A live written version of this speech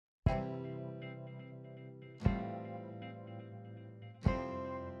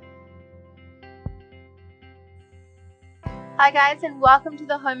Hi guys, and welcome to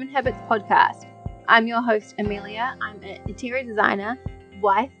the Home and Habits Podcast. I'm your host Amelia. I'm an interior designer,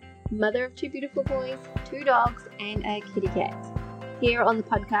 wife, mother of two beautiful boys, two dogs, and a kitty cat. Here on the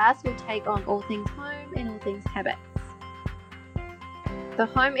podcast, we'll take on all things home and all things habits. The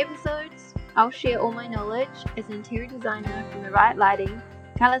home episodes, I'll share all my knowledge as an interior designer from the right lighting,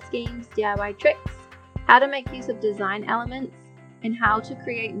 color schemes, DIY tricks, how to make use of design elements, and how to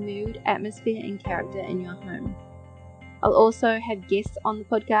create mood, atmosphere, and character in your home. I'll also have guests on the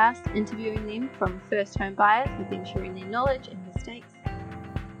podcast, interviewing them from first home buyers with them sharing their knowledge and mistakes,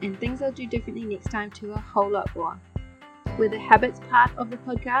 and things I'll do differently next time to a whole lot more. With the habits part of the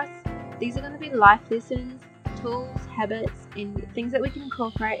podcast, these are going to be life lessons, tools, habits, and things that we can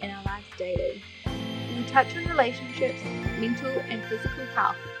incorporate in our lives daily. We'll touch on relationships, mental and physical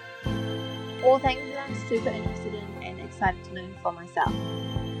health, all things that I'm super interested in and excited to learn for myself.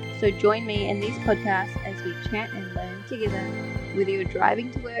 So join me in these podcasts as we chat and learn together, whether you're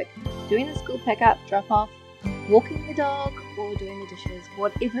driving to work, doing the school pickup, drop off, walking the dog, or doing the dishes,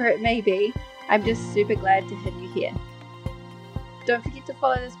 whatever it may be. I'm just super glad to have you here. Don't forget to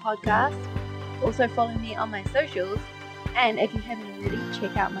follow this podcast. Also follow me on my socials. And if you haven't already,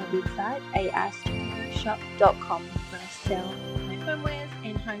 check out my website, arstudioshop.com, where I sell my homewares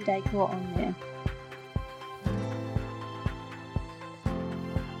and home decor on there.